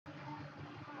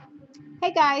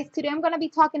Hey guys, today I'm going to be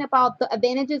talking about the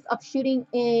advantages of shooting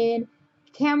in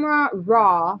camera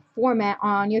raw format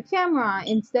on your camera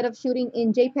instead of shooting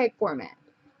in JPEG format.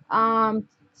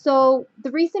 So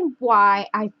the reason why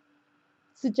I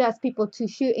suggest people to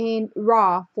shoot in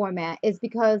raw format is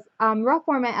because raw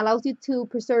format allows you to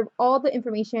preserve all the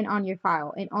information on your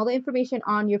file and all the information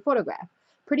on your photograph.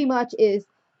 Pretty much is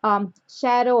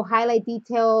shadow, highlight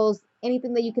details,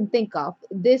 anything that you can think of.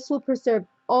 This will preserve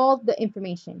all the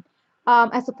information.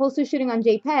 As opposed to shooting on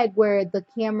JPEG where the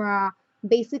camera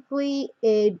basically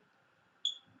it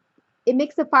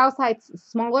makes the file size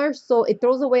smaller, so it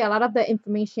throws away a lot of the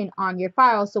information on your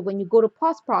file. So when you go to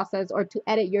post process or to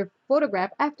edit your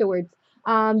photograph afterwards,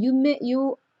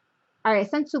 you are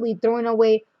essentially throwing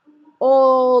away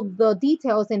all the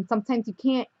details, and sometimes you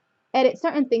can't edit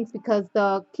certain things because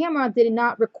the camera did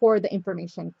not record the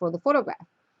information for the photograph.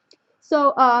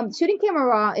 So shooting camera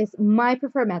raw is my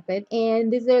preferred method,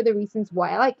 and these are the reasons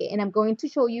why I like it. And I'm going to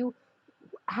show you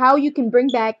how you can bring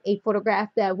back a photograph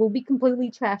that will be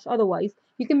completely trash otherwise.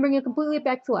 You can bring it completely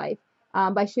back to life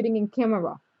by shooting in camera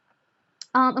raw.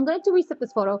 I'm going to reset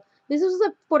this photo. This is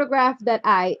a photograph that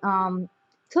I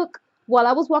took while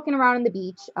I was walking around on the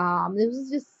beach. This was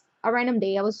just a random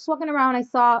day. I was just walking around. I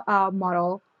saw a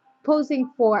model posing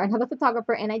for another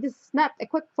photographer, and I just snapped a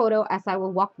quick photo as I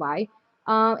would walk by.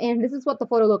 And this is what the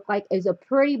photo looked like. It's a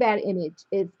pretty bad image.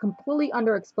 It's completely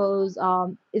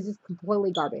underexposed. It's just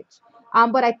completely garbage.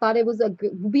 But I thought it was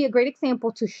would be a great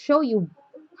example to show you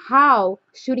how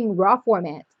shooting raw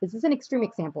format. This is an extreme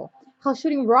example how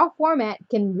shooting raw format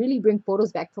can really bring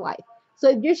photos back to life. So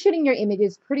if you're shooting your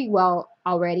images pretty well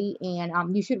already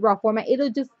and you shoot raw format,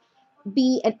 it'll just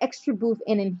be an extra boost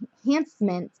and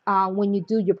enhancement when you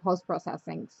do your post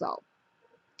processing. So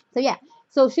yeah,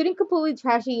 so shooting completely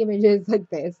trashy images like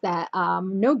this that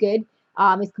no good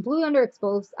is completely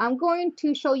underexposed. I'm going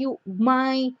to show you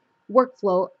my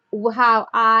workflow, how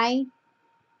I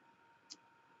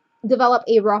develop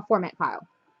a raw format file.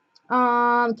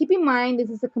 Keep in mind this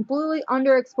is a completely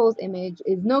underexposed image,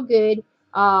 is no good.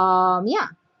 Yeah.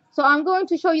 So I'm going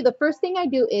to show you the first thing I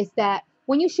do is that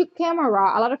when you shoot camera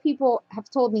raw, a lot of people have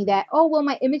told me that, oh well,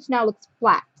 my image now looks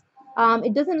flat.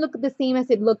 It doesn't look the same as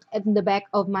it looked in the back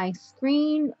of my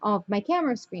screen, of my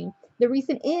camera screen. The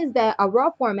reason is that a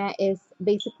raw format is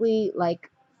basically like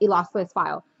a lossless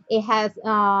file. It has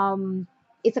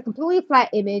it's a completely flat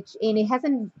image,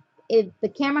 and the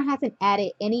camera hasn't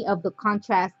added any of the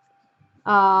contrast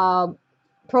um,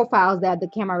 profiles that the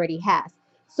camera already has.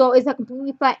 So it's a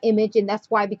completely flat image, and that's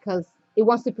why, because it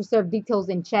wants to preserve details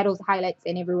in shadows, highlights,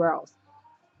 and everywhere else.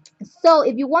 So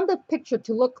if you want the picture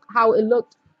to look how it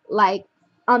looked like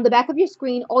on the back of your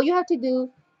screen, all you have to do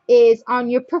is on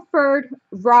your preferred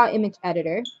raw image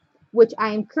editor, which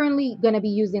I am currently going to be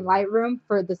using Lightroom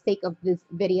for the sake of this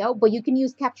video, but you can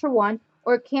use Capture One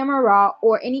or Camera Raw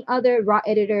or any other raw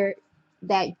editor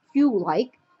that you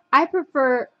like. I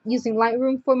prefer using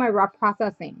Lightroom for my raw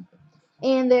processing.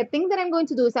 And the thing that I'm going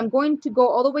to do is I'm going to go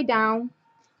all the way down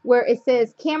where it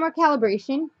says camera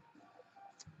calibration,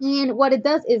 and what it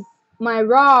does is my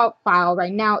raw file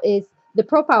right now is the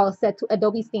profile is set to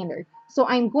Adobe Standard. So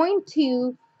I'm going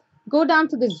to go down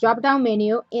to this drop down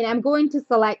menu and I'm going to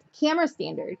select Camera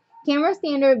Standard. Camera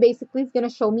Standard basically is going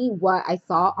to show me what I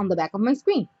saw on the back of my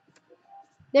screen.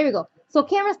 There we go. So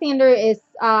Camera Standard is,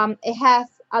 it has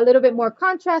a little bit more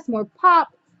contrast, more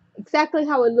pop, exactly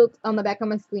how it looks on the back of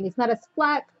my screen. It's not as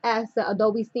flat as the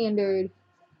Adobe Standard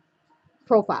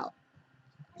profile.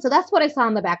 So that's what I saw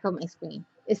on the back of my screen.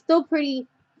 It's still pretty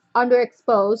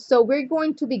underexposed. So we're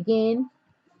going to begin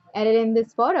editing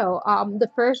this photo. The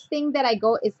first thing that I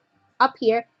go is up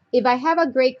here. If I have a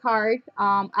gray card,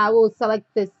 I will select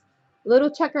this little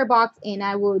checker box and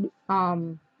I would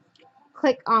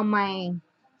click on my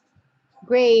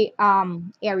gray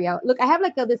area. Look, I have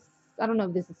like this, I don't know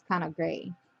if this is kind of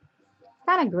gray.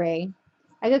 Kind of gray.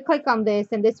 I could click on this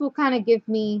and this will kind of give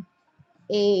me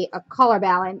a color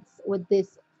balance with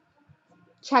this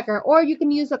checker, or you can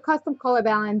use a custom color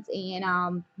balance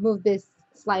and move this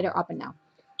slider up and down.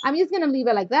 I'm just going to leave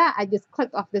it like that. I just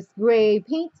clicked off this gray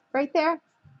paint right there.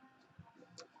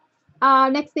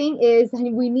 Next thing is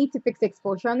we need to fix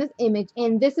exposure on this image,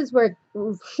 and this is where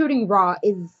shooting raw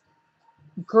is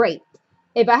great.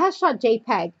 If I had shot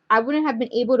JPEG, I wouldn't have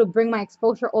been able to bring my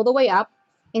exposure all the way up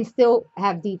and still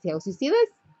have details. You see this?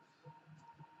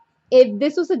 If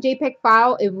this was a JPEG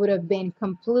file, it would have been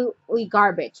completely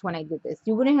garbage when I did this.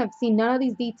 You wouldn't have seen none of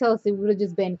these details. It would have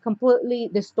just been completely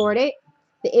distorted.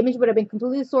 The image would have been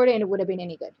completely distorted and it would have been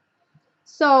any good.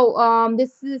 So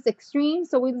this is extreme.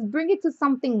 So we'll bring it to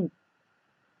something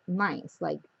nice,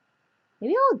 like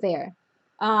maybe out there.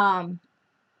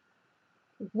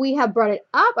 We have brought it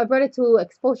up. I brought it to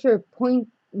exposure point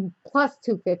plus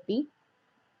 250.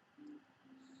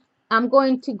 I'm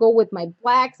going to go with my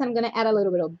blacks. I'm going to add a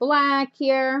little bit of black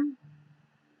here.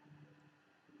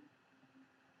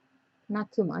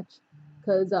 Not too much,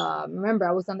 because remember,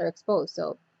 I was underexposed,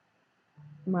 so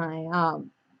my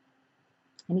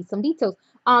I need some details.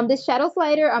 This shadow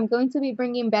slider, I'm going to be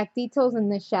bringing back details in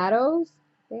the shadows.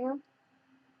 There.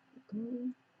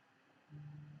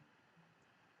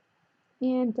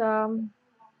 And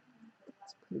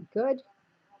it's pretty good.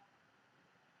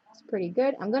 It's pretty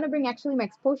good. I'm going to bring actually my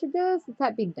exposure just a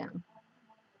tad bit down.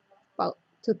 About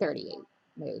 238.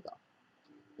 There you go.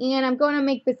 And I'm going to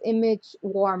make this image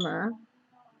warmer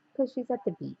because she's at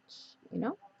the beach, you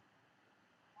know?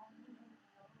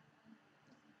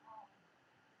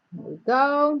 There we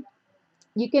go.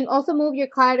 You can also move your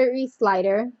clarity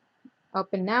slider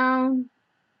up and down,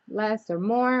 less or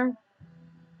more.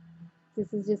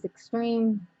 This is just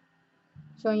extreme,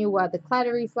 showing you what the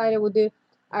clarity slider will do.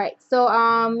 All right,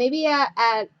 so maybe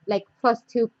at like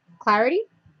 +2 clarity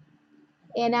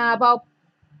and about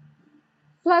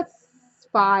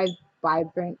 +5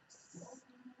 vibrance.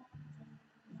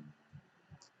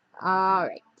 All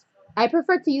right, I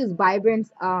prefer to use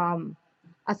vibrance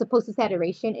as opposed to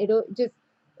saturation.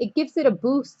 It gives it a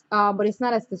boost, but it's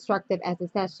not as destructive as the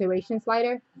saturation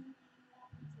slider.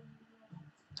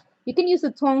 You can use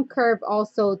the tone curve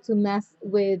also to mess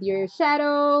with your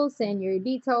shadows and your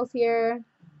details here.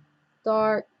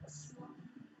 Darks.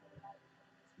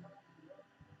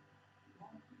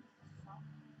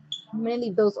 I'm going to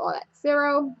leave those all at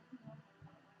 0.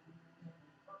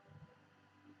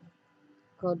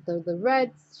 Go to the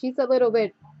reds. She's a little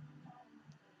bit,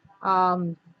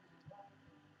 her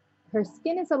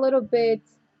skin is a little bit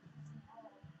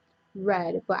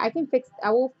red, but I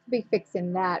will be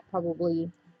fixing that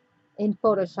probably in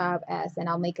Photoshop and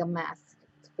I'll make a mask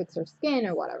to fix her skin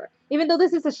or whatever. Even though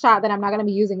this is a shot that I'm not going to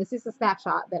be using, this is a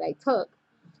snapshot that I took.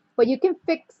 But you can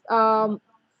fix all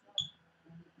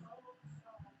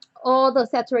the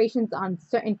saturations on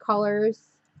certain colors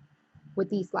with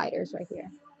these sliders right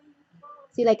here.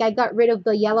 See, like I got rid of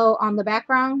the yellow on the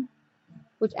background,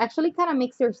 which actually kind of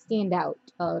makes her stand out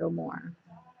a little more.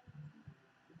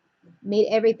 Made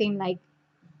everything like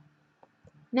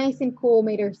nice and cool,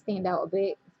 made her stand out a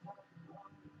bit.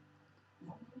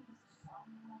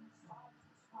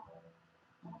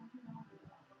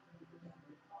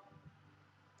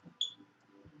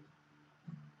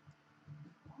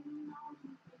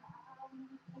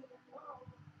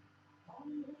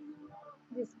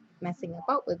 Just messing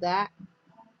about with that.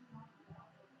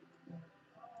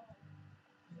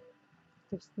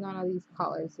 There's none of these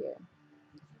colors here.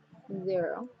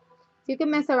 0. So you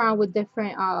can mess around with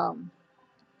different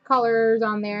colors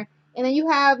on there. And then you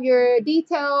have your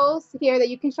details here that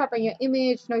you can sharpen your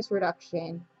image, noise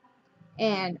reduction,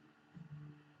 and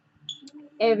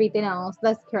everything else,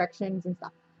 less corrections and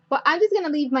stuff. But I'm just going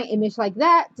to leave my image like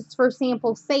that just for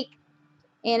sample sake.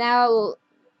 And I'll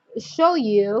show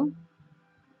you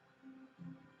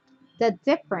the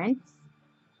difference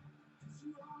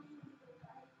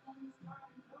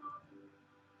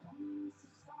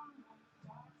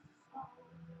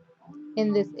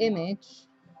in this image.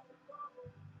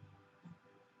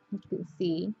 You can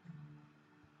see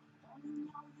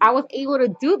I was able to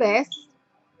do this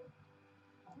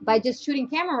by just shooting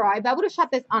camera raw. If I would have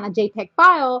shot this on a JPEG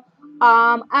file,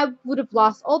 I would have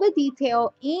lost all the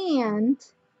detail and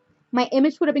my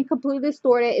image would have been completely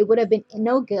distorted. It would have been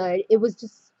no good. It was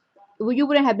just, you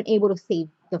wouldn't have been able to save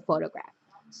the photograph.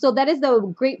 So that is the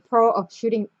great pro of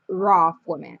shooting raw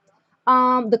format.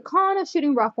 The con of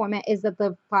shooting raw format is that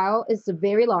the file is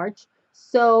very large.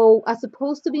 So as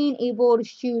opposed to being able to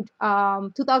shoot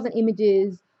 2,000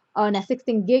 images on a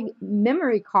 16 gig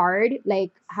memory card,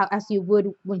 like how as you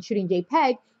would when shooting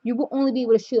JPEG, you will only be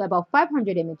able to shoot about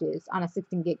 500 images on a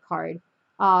 16 gig card.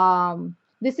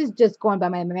 This is just going by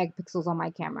my megapixels on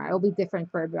my camera. It'll be different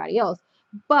for everybody else.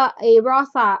 But a raw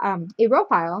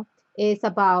file is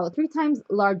about 3 times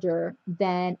larger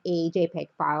than a JPEG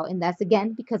file, and that's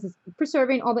again because it's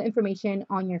preserving all the information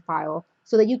on your file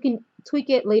so that you can tweak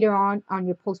it later on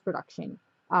your post-production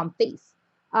phase.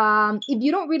 If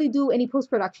you don't really do any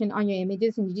post-production on your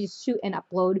images and you just shoot and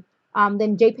upload,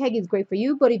 then JPEG is great for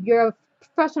you. But if you're a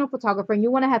professional photographer and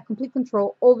you want to have complete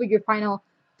control over your final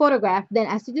photograph, then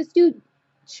I suggest you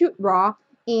shoot raw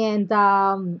and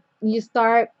you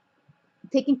start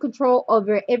taking control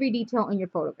over every detail in your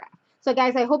photograph. So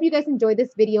guys, I hope you guys enjoyed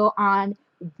this video on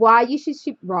why you should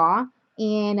shoot raw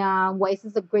and why this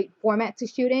is a great format to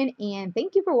shoot in. And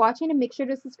thank you for watching and make sure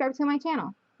to subscribe to my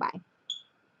channel. Bye.